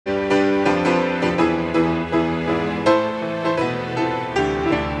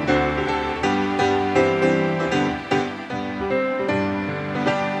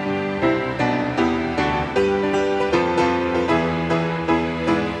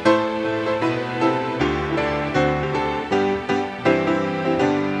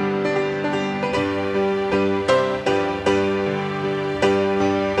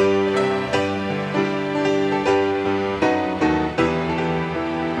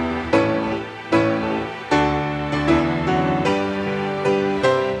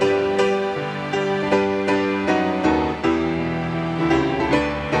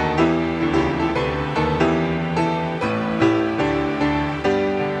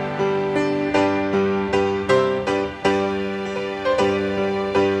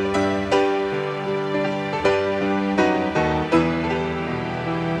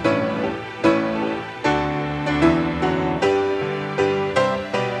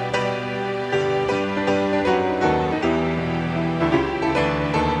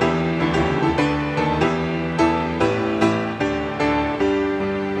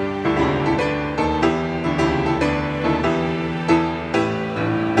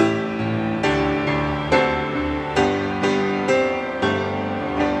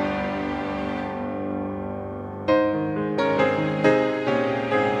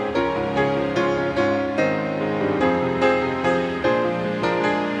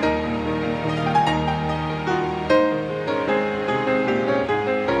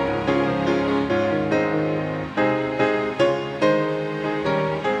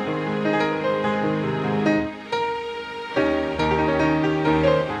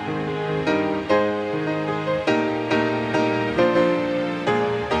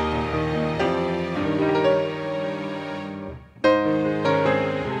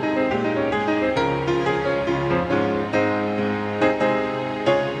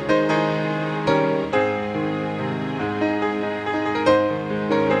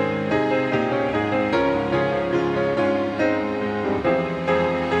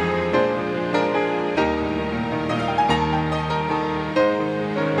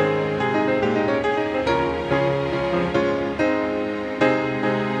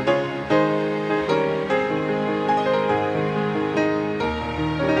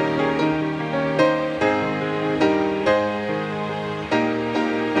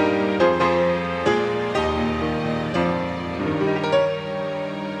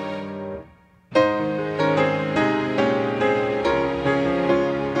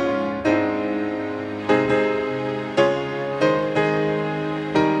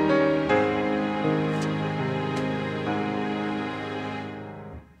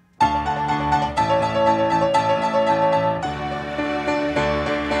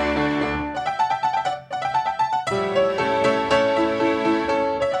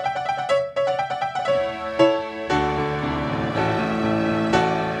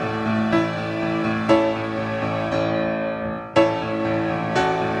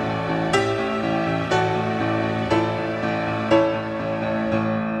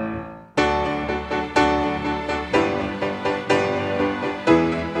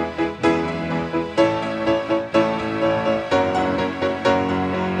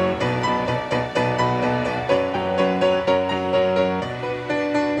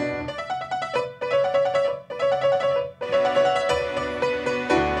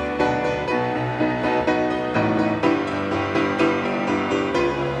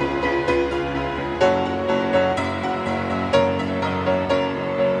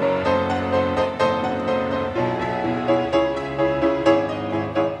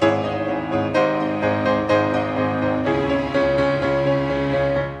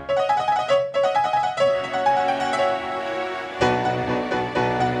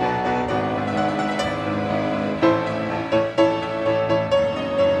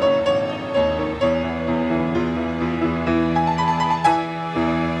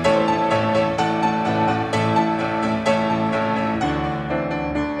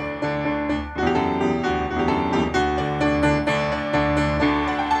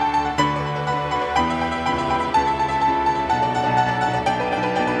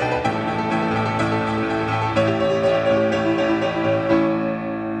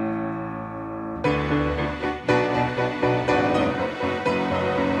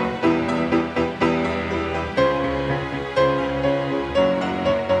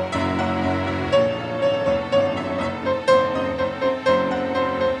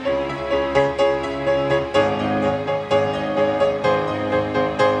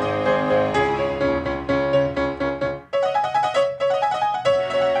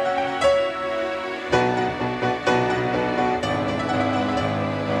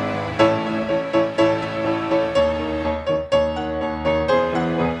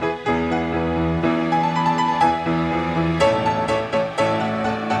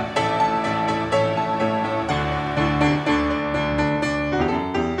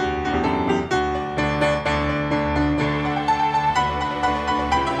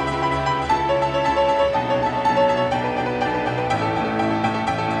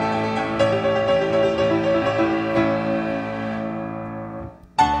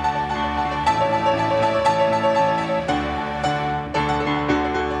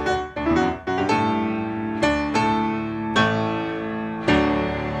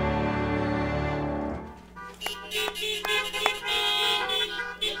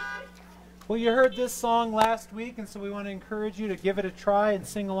Well, you heard this song last week, and so we want to encourage you to give it a try and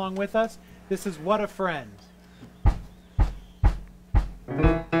sing along with us. This is What a Friend.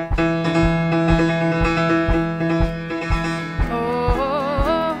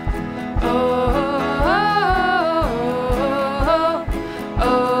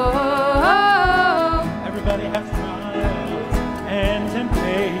 Everybody has trials and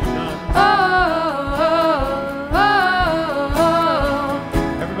temptation.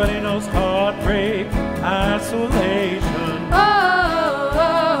 Everybody knows heartbreak, isolation.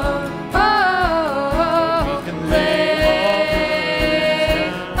 We can lay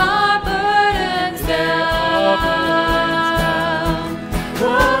our burdens down.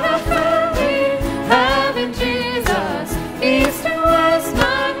 What a friend we have in Jesus. East and west,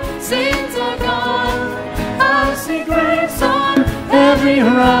 night, sins are gone. I see grace on every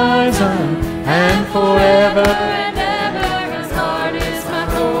horizon, and forever and ever His heart is my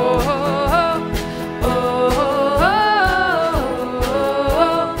home.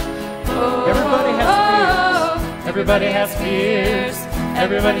 Everybody has fears.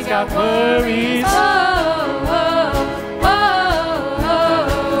 Everybody's got worries.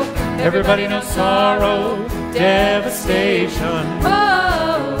 Everybody knows sorrow, devastation.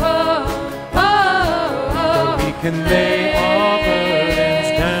 But we can lay our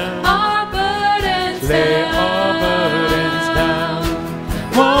burdens down. Lay our burdens down.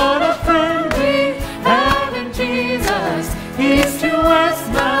 What a friend we have in Jesus. East to west,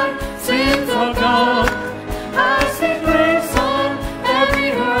 my sins are gone. I see grace on every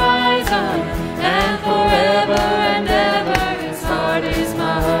horizon, and forever and ever His heart is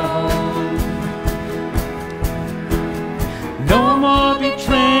my home. No more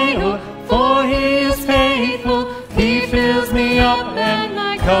betrayal, for He is faithful. He fills me up and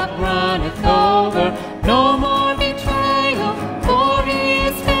my cup runneth over. No more betrayal, for He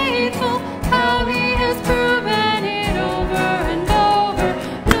is faithful. How He has proven it over and over.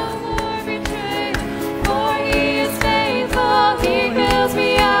 No more betrayal, for He is faithful. He fills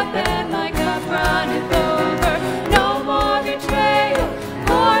me up and my cup runneth over. No more betrayal,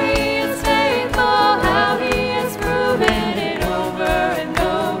 for He is faithful. How He has proven it over and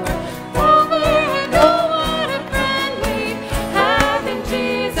over. Over and over. What a friend we have in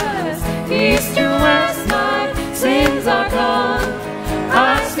Jesus. East to west, my sins are gone.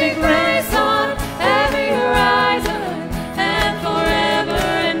 I see grace on every horizon, and forever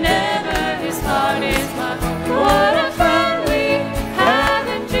and ever His heart is my home. What a friend we have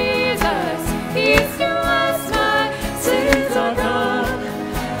in Jesus. East to west, my sins are gone.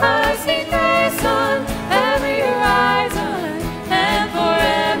 I see grace on every horizon, and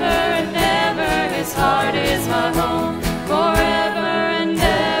forever and ever His heart is my home. Forever and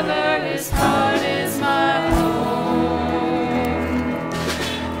ever His heart is my home.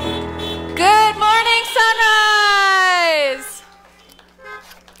 Good morning, Sunrise!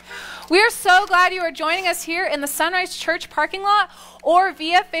 We are so glad you are joining us here in the Sunrise Church parking lot or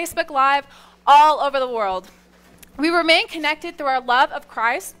via Facebook Live all over the world. We remain connected through our love of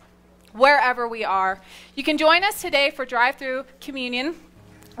Christ wherever we are. You can join us today for drive-through communion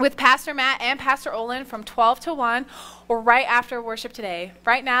with Pastor Matt and Pastor Olin from 12 to 1 or right after worship today.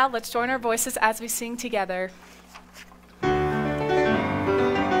 Right now, let's join our voices as we sing together.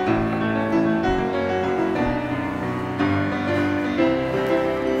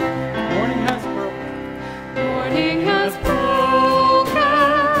 Morning has broken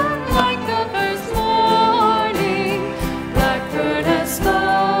like the first morning. Blackbird has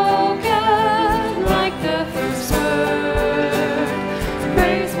spoken like the first word.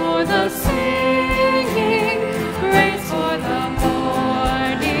 Praise for the singing, praise for the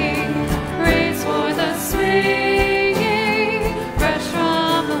morning, praise for the sweet.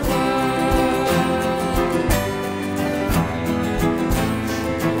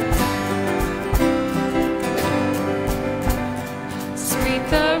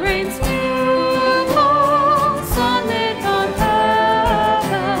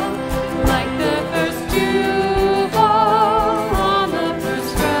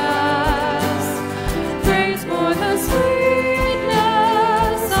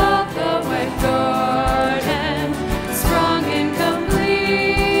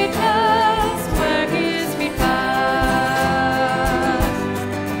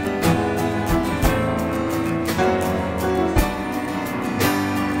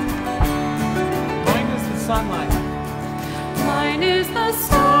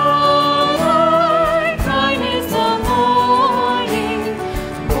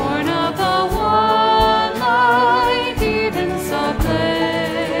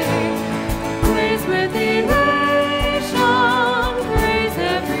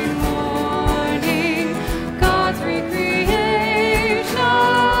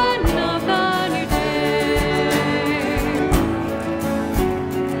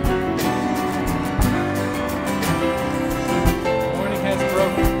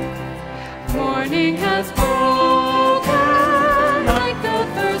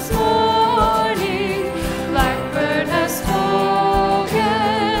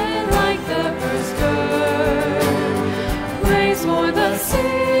 the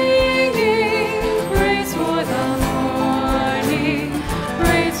singing, praise for the morning,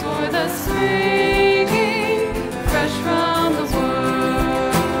 praise for the springing, fresh from the world.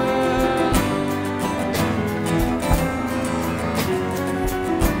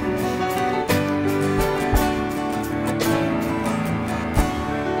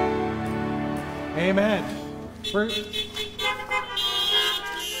 Amen.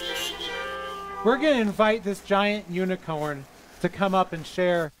 We're going to invite this giant unicorn to come up and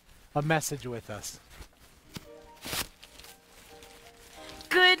share a message with us.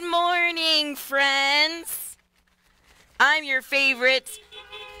 Good morning, friends. I'm your favorite.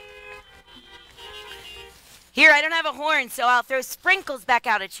 Here, I don't have a horn, so I'll throw sprinkles back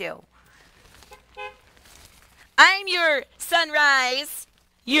out at you. I'm your sunrise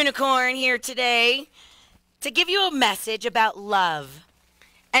unicorn here today to give you a message about love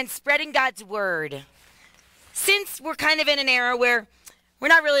and spreading God's word. Since we're kind of in an era where we're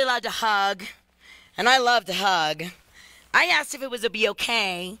not really allowed to hug, and I love to hug, I asked if it would be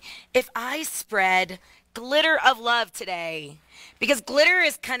okay if I spread glitter of love today. Because glitter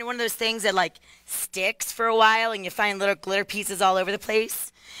is kind of one of those things that like sticks for a while and you find little glitter pieces all over the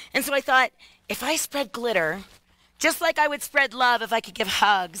place. And so I thought, if I spread glitter, just like I would spread love if I could give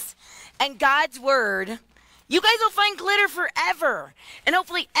hugs, and God's word, you guys will find glitter forever. And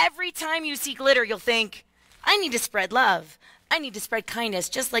hopefully every time you see glitter, you'll think, I need to spread love. I need to spread kindness,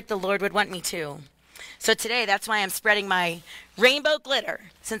 just like the Lord would want me to. So today, that's why I'm spreading my rainbow glitter,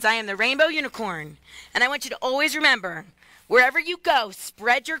 since I am the rainbow unicorn. And I want you to always remember, wherever you go,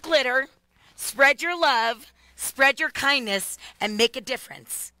 spread your glitter, spread your love, spread your kindness, and make a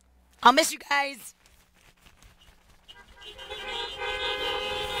difference. I'll miss you guys.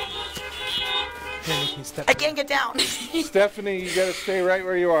 I can't get down. Stephanie, you got to stay right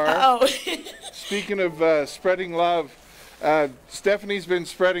where you are. Oh. Speaking of spreading love, Stephanie's been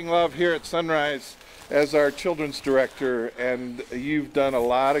spreading love here at Sunrise as our children's director, and you've done a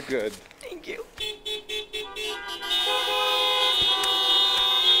lot of good. Thank you.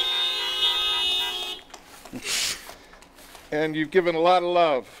 And you've given a lot of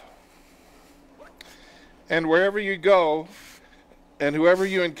love. And wherever you go, and whoever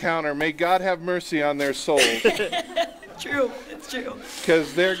you encounter, may God have mercy on their souls. True, it's true.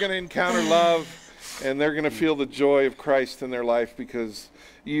 Because they're going to encounter love, and they're going to feel the joy of Christ in their life because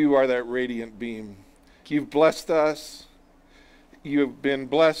you are that radiant beam. You've blessed us. You've been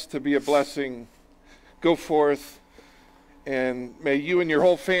blessed to be a blessing. Go forth, and may you and your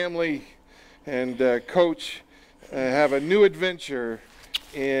whole family and Coach have a new adventure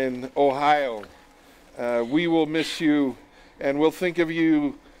in Ohio. We will miss you. And we'll think of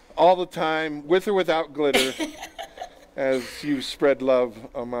you all the time, with or without glitter, as you spread love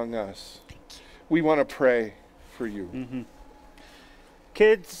among us. We want to pray for you. Mm-hmm.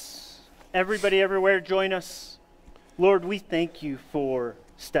 Kids, everybody everywhere, join us. Lord, we thank you for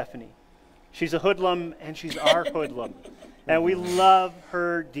Stephanie. She's a hoodlum, and she's our hoodlum. And we love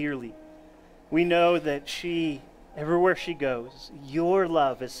her dearly. We know that everywhere she goes, your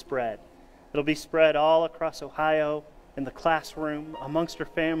love is spread. It'll be spread all across Ohio, in the classroom, amongst her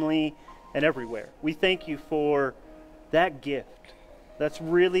family, and everywhere. We thank you for that gift. That's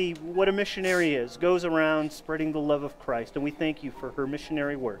really what a missionary is, goes around spreading the love of Christ, and we thank you for her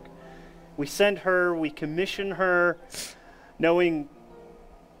missionary work. We send her, we commission her, knowing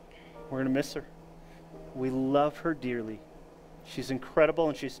we're going to miss her. We love her dearly. She's incredible,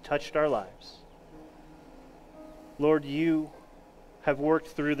 and she's touched our lives. Lord, you have worked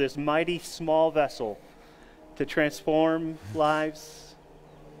through this mighty small vessel to transform lives,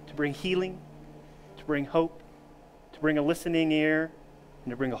 to bring healing, to bring hope, to bring a listening ear, and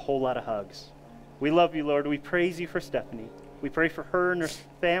to bring a whole lot of hugs. We love you, Lord. We praise you for Stephanie. We pray for her and her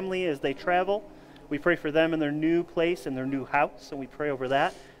family as they travel. We pray for them in their new place, in their new house, and we pray over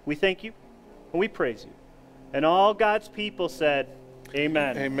that. We thank you, and we praise you. And all God's people said,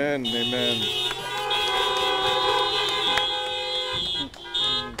 amen. Amen. Amen.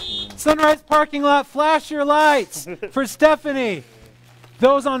 Sunrise Parking Lot, flash your lights for Stephanie.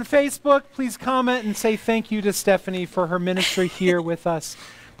 Those on Facebook, please comment and say thank you to Stephanie for her ministry here with us.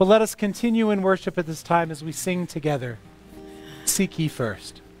 But let us continue in worship at this time as we sing together. Seek ye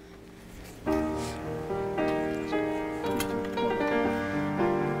first.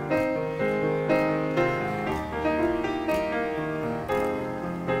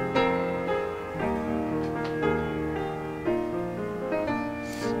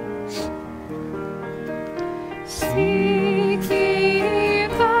 Seek ye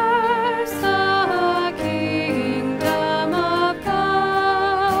first the kingdom of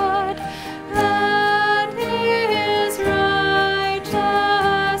God, and His righteousness,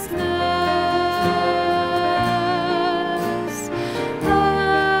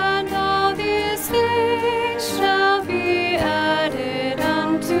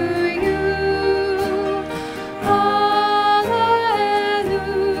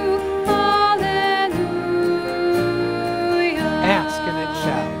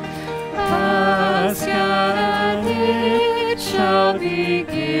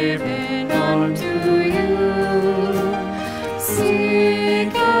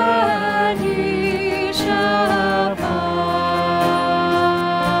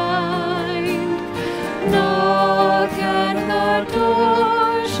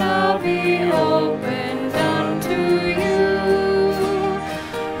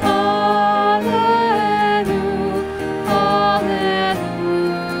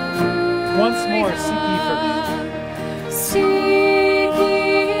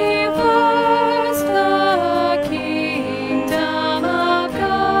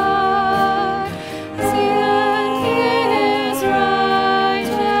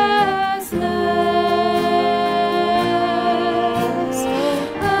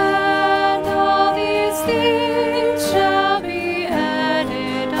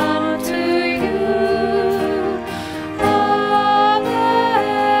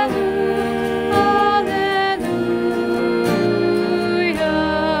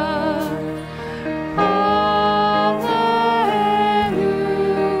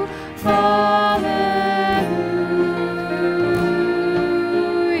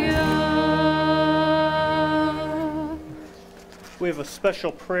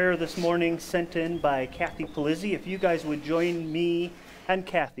 special prayer this morning sent in by Kathy Polizzi. If you guys would join me and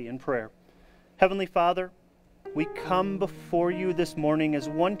Kathy in prayer. Heavenly Father, we come before you this morning as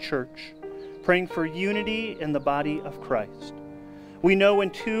one church, praying for unity in the body of Christ. We know when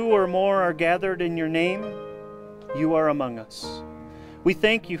two or more are gathered in your name, you are among us. We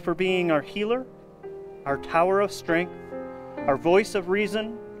thank you for being our healer, our tower of strength, our voice of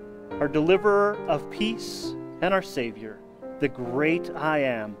reason, our deliverer of peace, and our Savior, the great I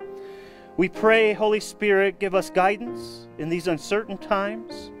am. We pray, Holy Spirit, give us guidance in these uncertain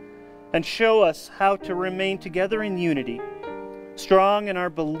times and show us how to remain together in unity, strong in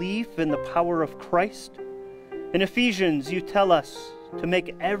our belief in the power of Christ. In Ephesians, you tell us to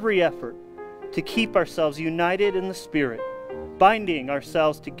make every effort to keep ourselves united in the Spirit, binding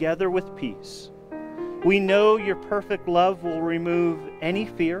ourselves together with peace. We know your perfect love will remove any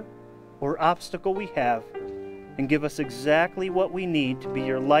fear or obstacle we have and give us exactly what we need to be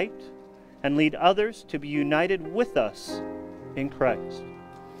your light and lead others to be united with us in Christ.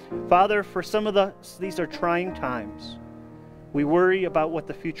 Father, for some of us, these are trying times. We worry about what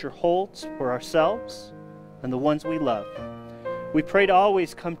the future holds for ourselves and the ones we love. We pray to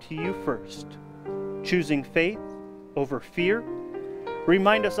always come to you first, choosing faith over fear.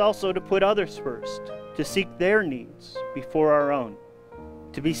 Remind us also to put others first, to seek their needs before our own,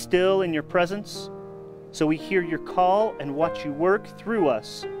 to be still in your presence so we hear your call and watch you work through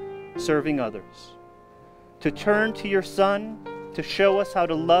us, serving others. To turn to your Son to show us how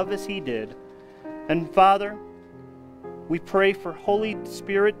to love as he did. And Father, we pray for Holy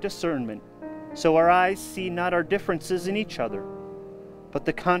Spirit discernment so our eyes see not our differences in each other, but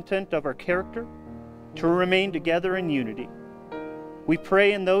the content of our character, to remain together in unity. We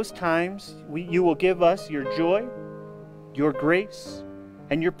pray in those times you will give us your joy, your grace,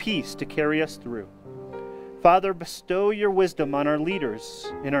 and your peace to carry us through. Father, bestow your wisdom on our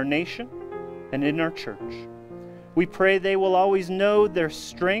leaders in our nation and in our church. We pray they will always know their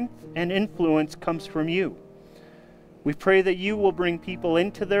strength and influence comes from you. We pray that you will bring people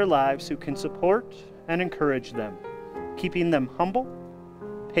into their lives who can support and encourage them, keeping them humble,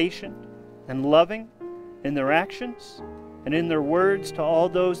 patient, and loving in their actions and in their words to all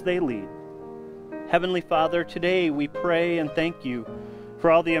those they lead. Heavenly Father, today we pray and thank you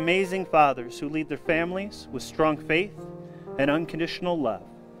for all the amazing fathers who lead their families with strong faith and unconditional love,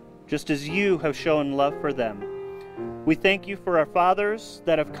 just as you have shown love for them. We thank you for our fathers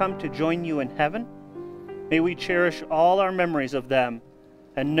that have come to join you in heaven. May we cherish all our memories of them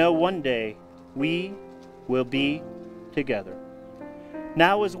and know one day we will be together.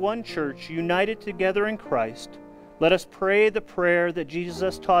 Now as one church united together in Christ, let us pray the prayer that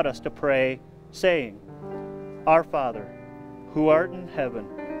Jesus taught us to pray, saying, Our Father, who art in heaven,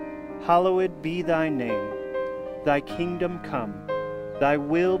 hallowed be thy name. Thy kingdom come, thy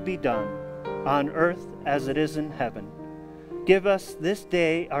will be done, on earth as it is in heaven. Give us this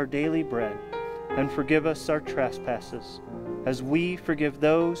day our daily bread, and forgive us our trespasses, as we forgive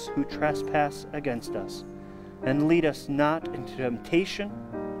those who trespass against us. And lead us not into temptation,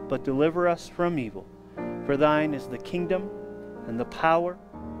 but deliver us from evil. For thine is the kingdom, and the power,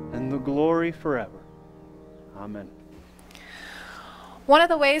 and the glory forever. Amen. One of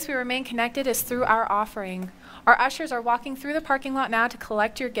the ways we remain connected is through our offering. Our ushers are walking through the parking lot now to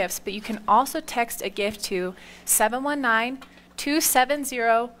collect your gifts, but you can also text a gift to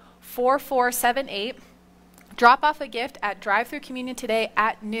 719-270-4478. Drop off a gift at Drive-Thru Communion today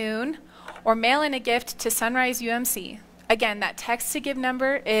at noon, or mail in a gift to Sunrise UMC. Again, that text to give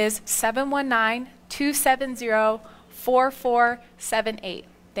number is 719-270-4478.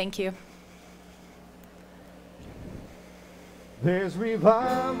 Thank you. There's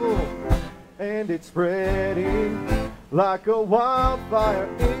revival, and it's spreading like a wildfire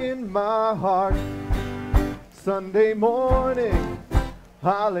in my heart. Sunday morning,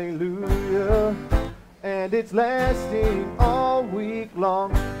 hallelujah, and it's lasting all week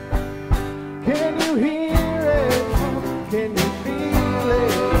long. Can you hear it? Can you feel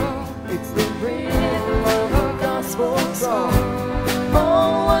it? It's the rhythm of a gospel song.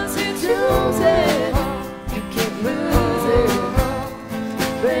 Oh, once you choose it, you can't lose it.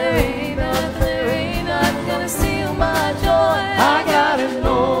 There ain't nothing gonna steal my joy. I got an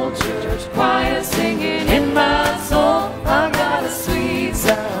old church choir singing in my soul. I got a sweet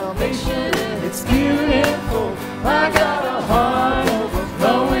salvation, it's beautiful. I got a heart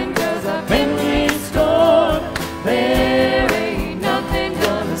overflowing 'cause I've been restored. There ain't nothing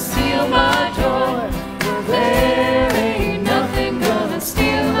gonna steal my joy. There ain't nothing gonna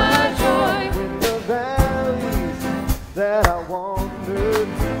steal my joy. When the valleys that I wandered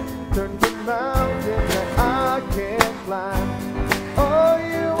turn to mountains that I can't climb. Oh,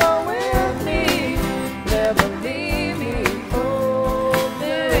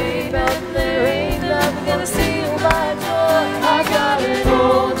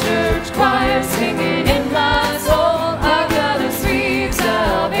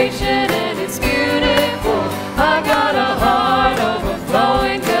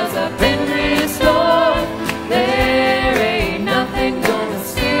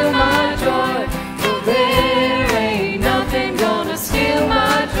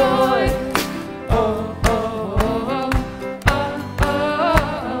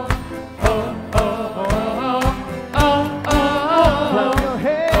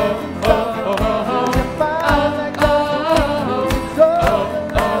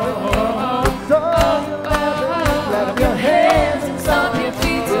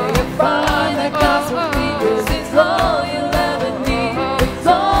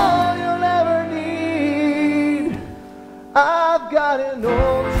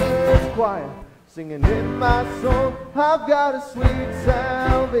 singing in my soul. I've got a sweet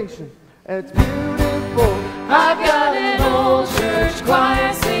salvation, and it's beautiful. I've got an old church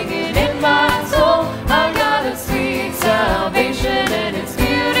choir singing in my soul. I've got a sweet salvation and it's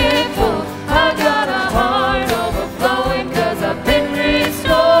beautiful. I've got a heart overflowing 'cause I've been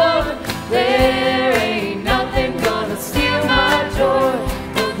restored. There ain't nothing gonna steal my joy.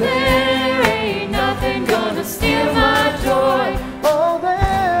 Oh, there ain't nothing gonna steal my joy. Oh,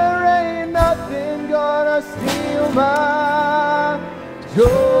 there ain't nothing gonna steal my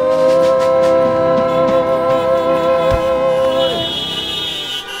joy.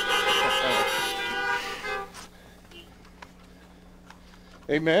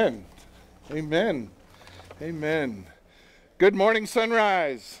 Amen. Amen. Amen. Good morning,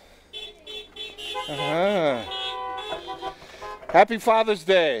 Sunrise. Happy Father's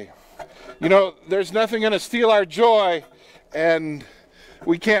Day. You know, there's nothing going to steal our joy, and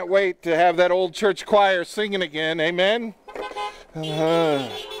we can't wait to have that old church choir singing again. Amen.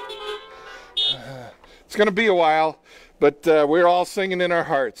 It's going to be a while, but we're all singing in our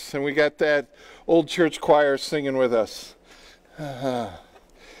hearts, and we got that old church choir singing with us.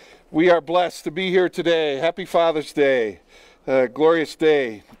 We are blessed to be here today. Happy Father's Day. Glorious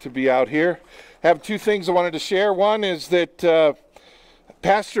day to be out here. I have two things I wanted to share. One is that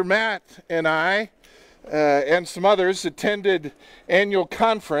Pastor Matt and I and some others attended annual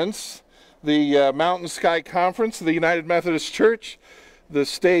conference, the Mountain Sky Conference of the United Methodist Church, the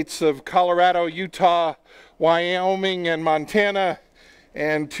states of Colorado, Utah, Wyoming, and Montana,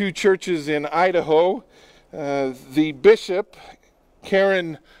 and two churches in Idaho. The bishop,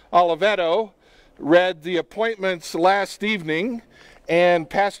 Karen Oliveto, read the appointments last evening, and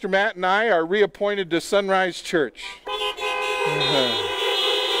Pastor Matt and I are reappointed to Sunrise Church.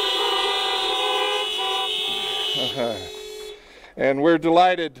 And we're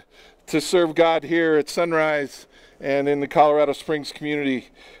delighted to serve God here at Sunrise and in the Colorado Springs community.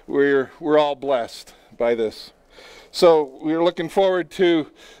 We're all blessed by this. So we're looking forward to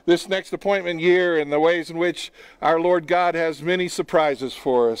this next appointment year and the ways in which our Lord God has many surprises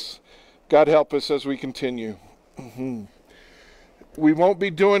for us. God help us as we continue. We won't be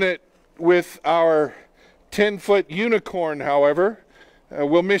doing it with our 10-foot unicorn, however.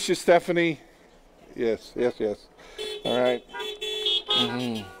 We'll miss you, Stephanie. Yes. All right.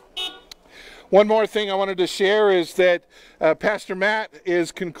 One more thing I wanted to share is that Pastor Matt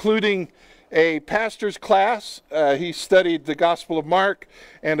is concluding a pastor's class. He studied the Gospel of Mark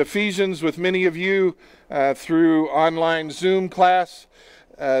and Ephesians with many of you through online Zoom class.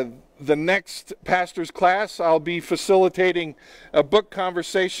 The next pastor's class, I'll be facilitating a book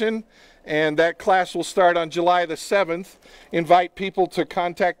conversation, and that class will start on July the 7th. Invite people to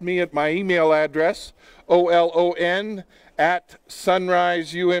contact me at my email address,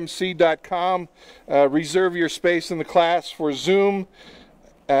 olon@sunriseumc.com. Reserve your space in the class for Zoom.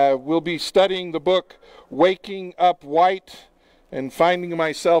 We'll be studying the book Waking Up White and Finding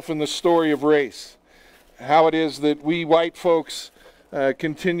Myself in the Story of Race. How it is that we white folks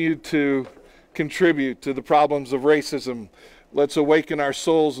continue to contribute to the problems of racism. Let's awaken our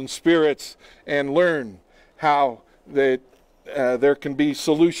souls and spirits and learn how that there can be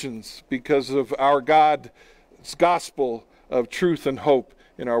solutions because of our God's gospel of truth and hope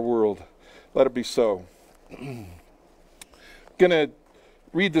in our world. Let it be so. I'm going to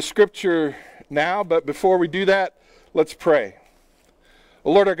read the scripture now, but before we do that, let's pray.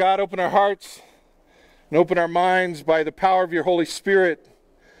 Oh, Lord our God, open our hearts and open our minds by the power of your Holy Spirit,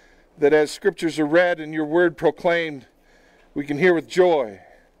 that as scriptures are read and your word proclaimed, we can hear with joy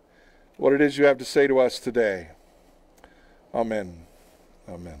what it is you have to say to us today. Amen.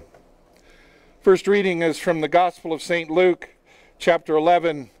 Amen. First reading is from the Gospel of St. Luke, chapter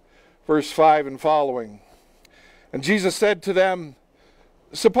 11, verse 5 and following. And Jesus said to them,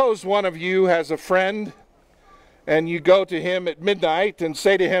 "Suppose one of you has a friend, and you go to him at midnight and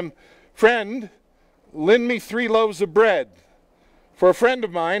say to him, 'Friend, lend me 3 loaves of bread, for a friend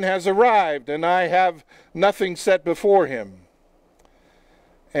of mine has arrived, and I have nothing set before him.'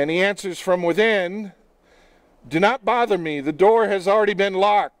 And he answers from within, 'Do not bother me. The door has already been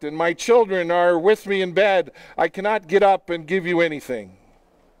locked, and my children are with me in bed. I cannot get up and give you anything.'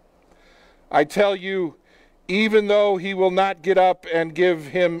 I tell you, even though he will not get up and give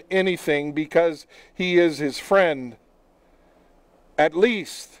him anything because he is his friend, at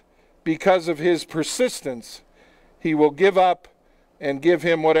least because of his persistence, he will give up and give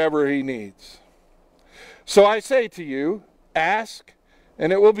him whatever he needs. So I say to you, ask,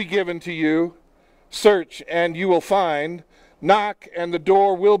 and it will be given to you. Search, and you will find. Knock, and the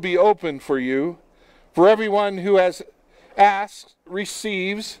door will be opened for you. For everyone who has asked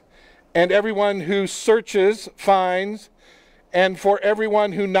receives, and everyone who searches finds, and for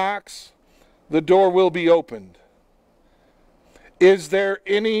everyone who knocks, the door will be opened. Is there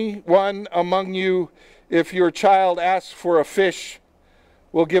anyone among you, if your child asks for a fish,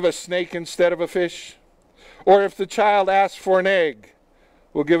 will give a snake instead of a fish? Or if the child asks for an egg,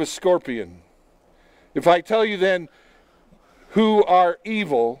 will give a scorpion? If I tell you then, who are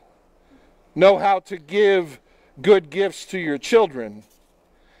evil, know how to give good gifts to your children,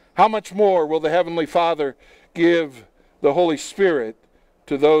 how much more will the Heavenly Father give the Holy Spirit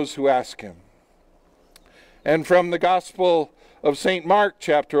to those who ask him? And from the Gospel of St. Mark,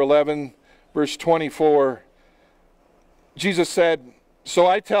 chapter 11, verse 24, Jesus said, "So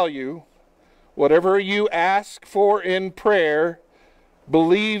I tell you, whatever you ask for in prayer,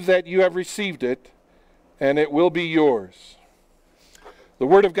 believe that you have received it, and it will be yours." The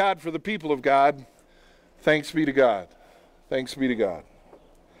word of God for the people of God. Thanks be to God. Thanks be to God.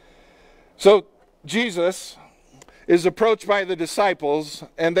 So Jesus is approached by the disciples,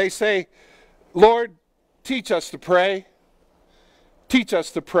 and they say, "Lord, teach us to pray. Teach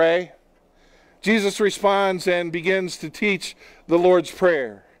us to pray." Jesus responds and begins to teach the Lord's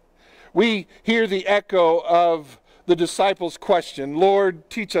Prayer. We hear the echo of the disciples' question, "Lord,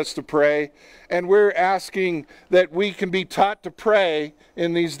 teach us to pray," and we're asking that we can be taught to pray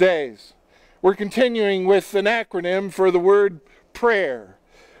in these days. We're continuing with an acronym for the word prayer.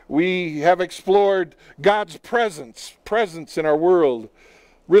 We have explored God's presence in our world,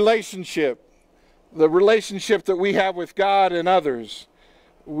 relationship, the relationship that we have with God and others.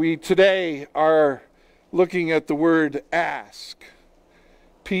 We today are looking at the word ask,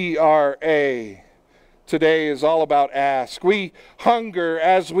 P-R-A. Today is all about ask. We hunger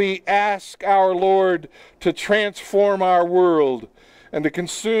as we ask our Lord to transform our world and to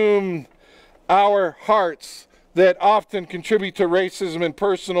consume our hearts that often contribute to racism in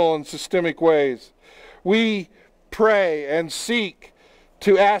personal and systemic ways. We pray and seek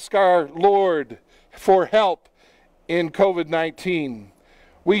to ask our Lord for help in COVID-19.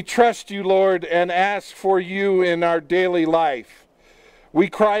 We trust you, Lord, and ask for you in our daily life. We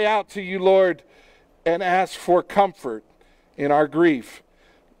cry out to you, Lord, and ask for comfort in our grief.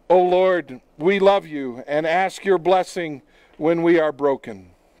 Oh, Lord, we love you and ask your blessing when we are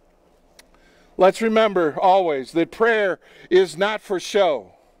broken. Let's remember always that prayer is not for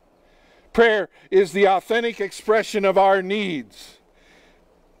show. Prayer is the authentic expression of our needs,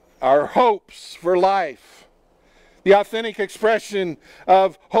 our hopes for life, the authentic expression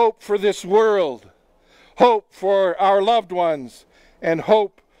of hope for this world, hope for our loved ones, and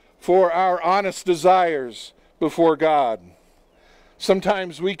hope for our honest desires before God.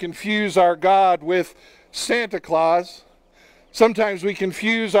 Sometimes we confuse our God with Santa Claus. Sometimes we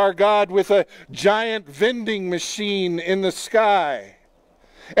confuse our God with a giant vending machine in the sky.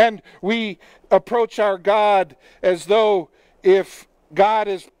 And we approach our God as though if God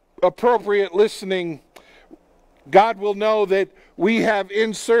is appropriate listening, God will know that we have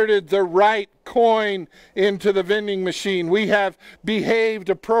inserted the right coin into the vending machine. We have behaved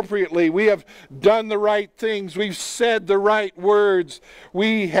appropriately. We have done the right things. We've said the right words.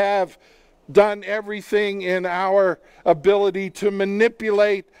 We have done everything in our ability to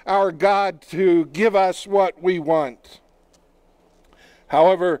manipulate our God to give us what we want.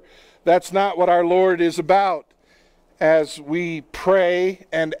 However, that's not what our Lord is about. As we pray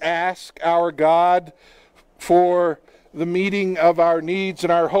and ask our God for the meeting of our needs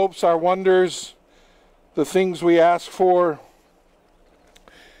and our hopes, our wonders, the things we ask for.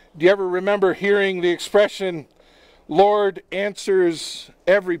 Do you ever remember hearing the expression, "Lord answers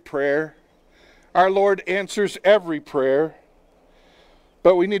every prayer"? Our Lord answers every prayer,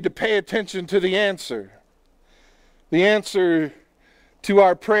 but we need to pay attention to the answer. The answer to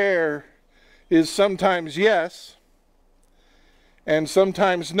our prayer is sometimes yes and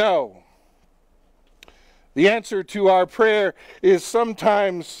sometimes no. The answer to our prayer is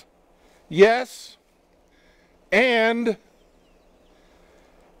sometimes yes, and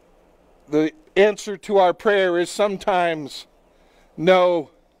the answer to our prayer is sometimes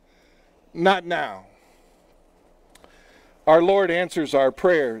no, not now. Our Lord answers our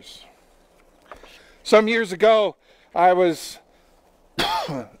prayers. Some years ago, I was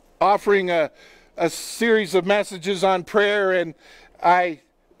offering a series of messages on prayer, and I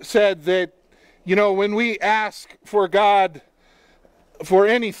said that, you know, when we ask for God for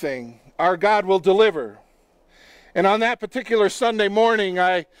anything, our God will deliver. And on that particular Sunday morning,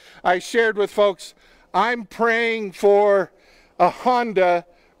 I shared with folks, I'm praying for a Honda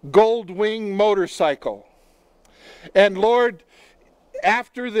Goldwing motorcycle. And Lord,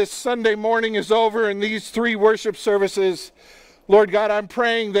 after this Sunday morning is over and these 3 worship services, Lord God, I'm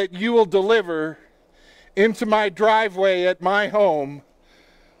praying that you will deliver into my driveway at my home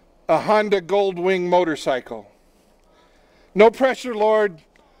a Honda Goldwing motorcycle. No pressure, Lord.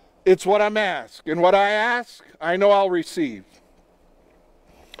 It's what I'm asked. And what I ask, I know I'll receive.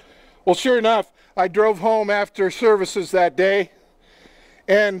 Well, sure enough, I drove home after services that day,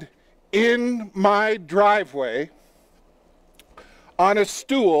 and in my driveway, on a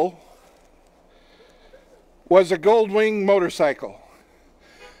stool, was a Goldwing motorcycle.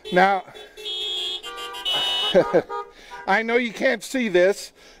 Now, I know you can't see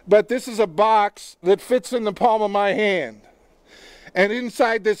this, but this is a box that fits in the palm of my hand. And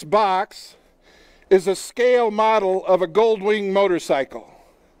inside this box is a scale model of a Goldwing motorcycle.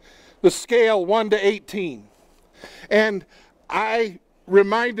 The scale 1 to 18. And I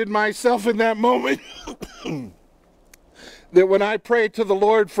reminded myself in that moment that when I pray to the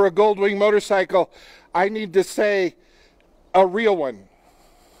Lord for a Goldwing motorcycle, I need to say a real one.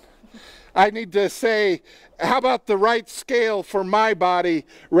 I need to say, how about the right scale for my body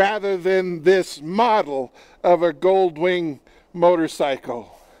rather than this model of a Goldwing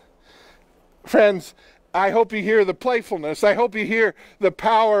motorcycle? Friends, I hope you hear the playfulness. I hope you hear the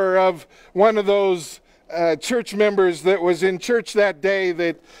power of one of those church members that was in church that day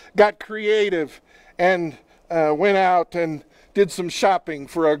that got creative and went out and did some shopping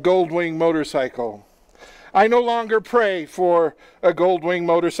for a Goldwing motorcycle. I no longer pray for a Goldwing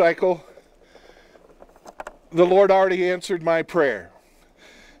motorcycle. The Lord already answered my prayer.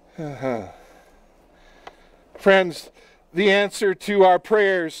 Friends, the answer to our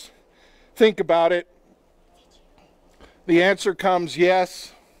prayers, think about it. The answer comes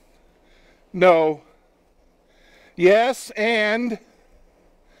yes, no, yes, and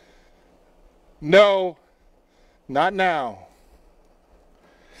no, not now.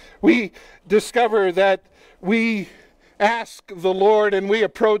 We discover that we ask the Lord and we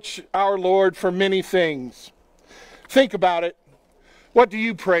approach our Lord for many things. Think about it. What do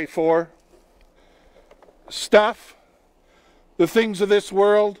you pray for? Stuff? The things of this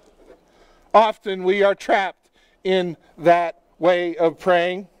world? Often we are trapped in that way of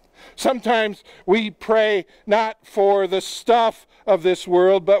praying. Sometimes we pray not for the stuff of this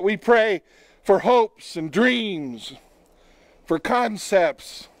world, but we pray for hopes and dreams, for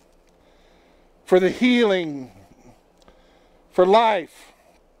concepts, for the healing, for life,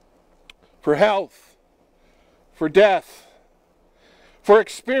 for health, for death, for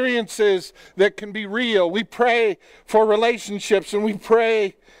experiences that can be real. We pray for relationships, and we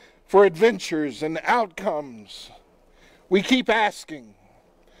pray for adventures and outcomes. We keep asking.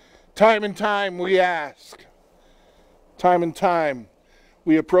 Time and time we ask. Time and time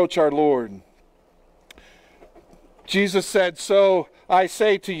we approach our Lord. Jesus said, "So I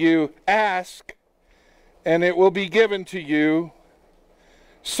say to you, ask, and it will be given to you.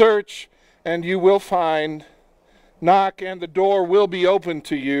 Search, and you will find. Knock, and the door will be opened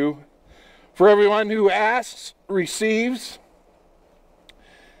to you. For everyone who asks receives,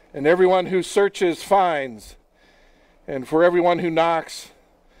 and everyone who searches finds, and for everyone who knocks,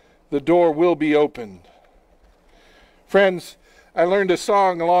 the door will be opened." Friends, I learned a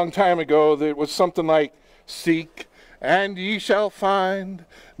song a long time ago that was something like, "Seek, and ye shall find.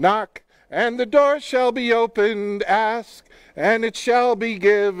 Knock, and the door shall be opened. Ask, and it shall be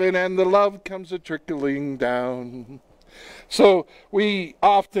given, and the love comes a-trickling down." So we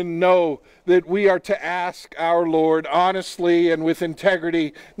often know that we are to ask our Lord honestly and with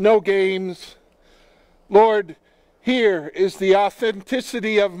integrity, no games. Lord, here is the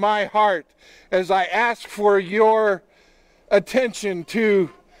authenticity of my heart as I ask for your attention to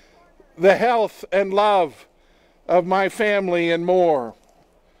the health and love of my family and more.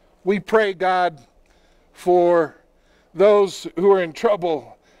 We pray, God, for those who are in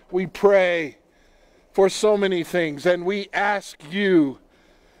trouble. We pray for so many things, and we ask you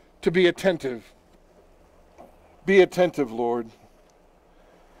to be attentive. Be attentive, Lord.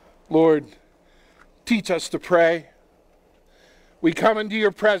 Lord, teach us to pray. We come into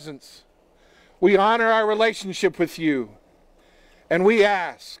your presence. We honor our relationship with you, and we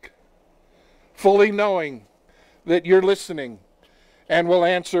ask, fully knowing that you're listening and will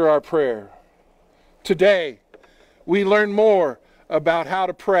answer our prayer. Today, we learn more about how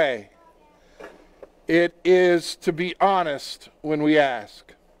to pray. It is to be honest when we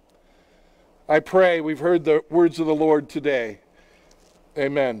ask. I pray we've heard the words of the Lord today.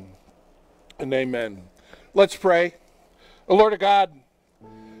 Amen and amen. Let's pray. O Lord of God,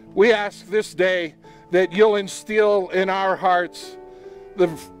 we ask this day that you'll instill in our hearts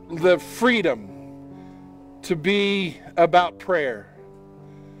the freedom to be about prayer,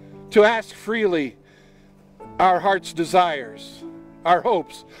 to ask freely our heart's desires, our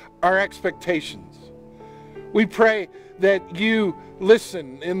hopes, our expectations. We pray that you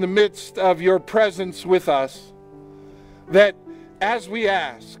listen in the midst of your presence with us, that as we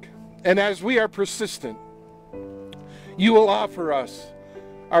ask and as we are persistent, you will offer us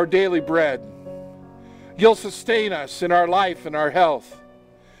our daily bread. You'll sustain us in our life and our health.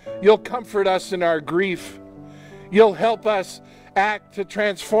 You'll comfort us in our grief. You'll help us act to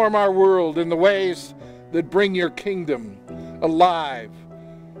transform our world in the ways that bring your kingdom alive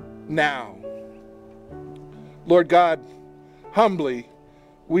now. Lord God, humbly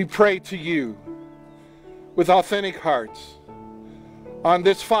we pray to you with authentic hearts on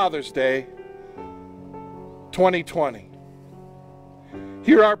this Father's Day 2020.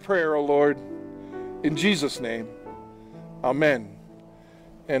 Hear our prayer, O Lord, in Jesus' name. Amen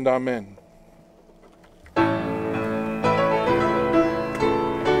and amen.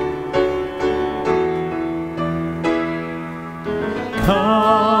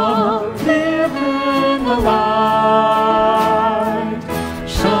 Come, live in the light,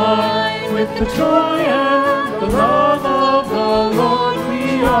 shine with the joy and the love of the Lord.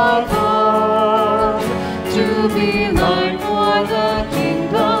 We are called to be light for the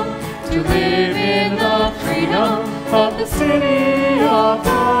kingdom, to live in the freedom of the city of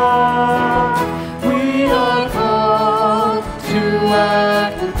God. We are called to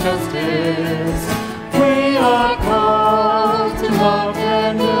act with justice. We are called to love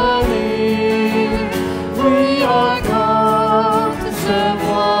tenderly. We are called to serve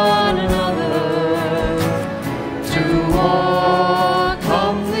one another, to walk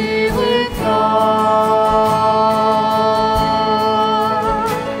humbly with God.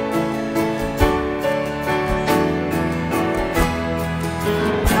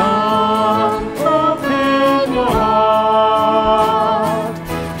 Come, open your heart,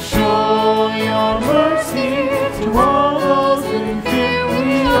 show your mercy to all those in fear.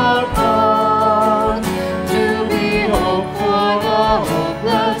 We are called to be hope for the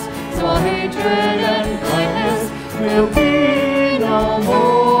hopeless, so hatred and kindness will be no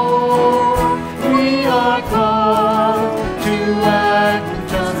more. We are called to act with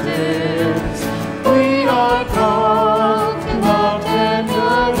justice. We are called to love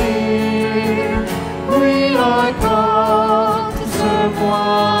tenderly. We are called to serve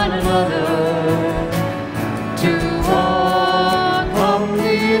one another, to walk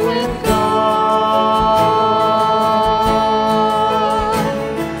humbly with God.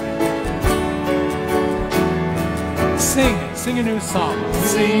 Sing a new song.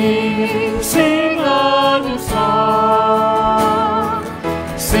 Sing a new song.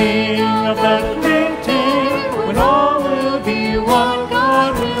 Sing of that great day when all will be one.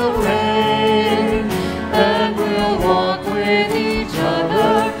 God will reign, and we'll walk with each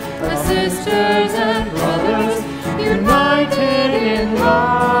other as sisters and brothers, united in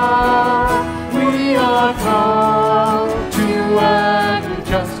love. We are called to act with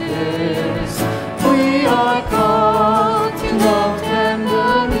justice. We are called to love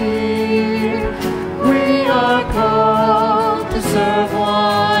tenderly. We are called to serve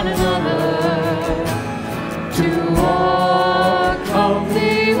one another, to walk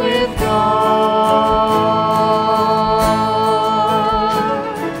humbly with God.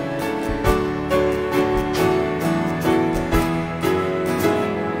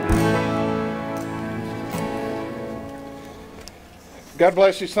 God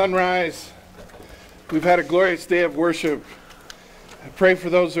bless you, Sunrise. We've had a glorious day of worship. I pray for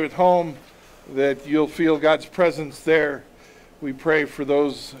those who are at home that you'll feel God's presence there. We pray for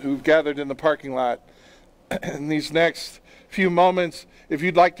those who've gathered in the parking lot. In these next few moments, if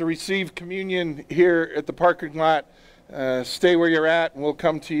you'd like to receive communion here at the parking lot, stay where you're at and we'll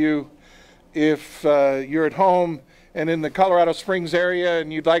come to you. If you're at home and in the Colorado Springs area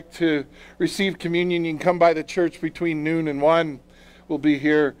and you'd like to receive communion, you can come by the church between noon and 1. We'll be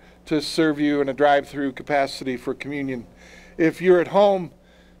here to serve you in a drive-through capacity for communion. If you're at home,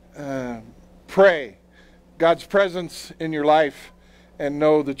 pray God's presence in your life and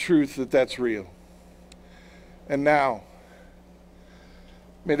know the truth that that's real. And now,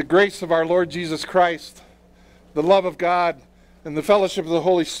 may the grace of our Lord Jesus Christ, the love of God, and the fellowship of the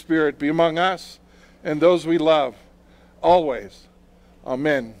Holy Spirit be among us and those we love, always.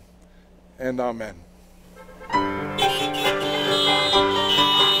 Amen and amen.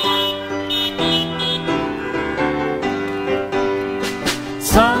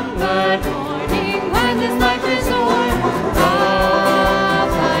 Sunlight morning, when this life is o'er, I'll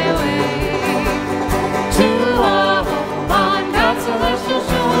fly away to a home on God's celestial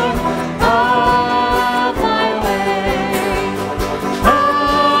shore. I'll fly away,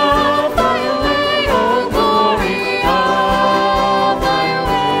 oh Lord,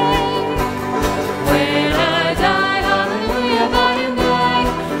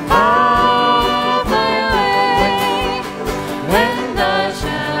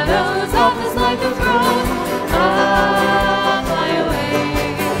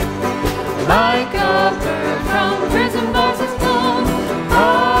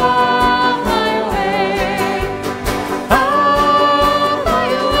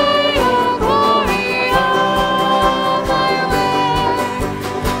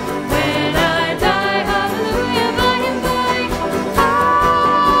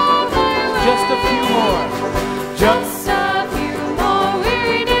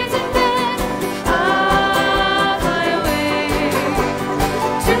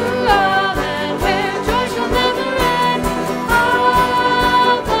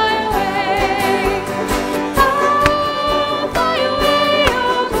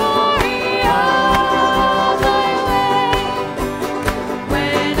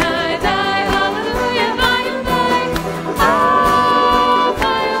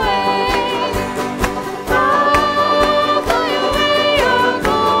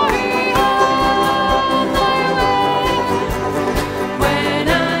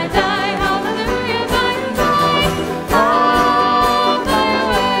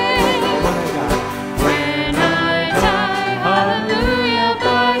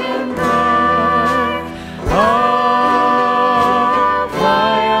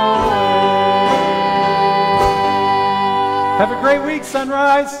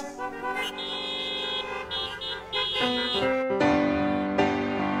 Sunrise.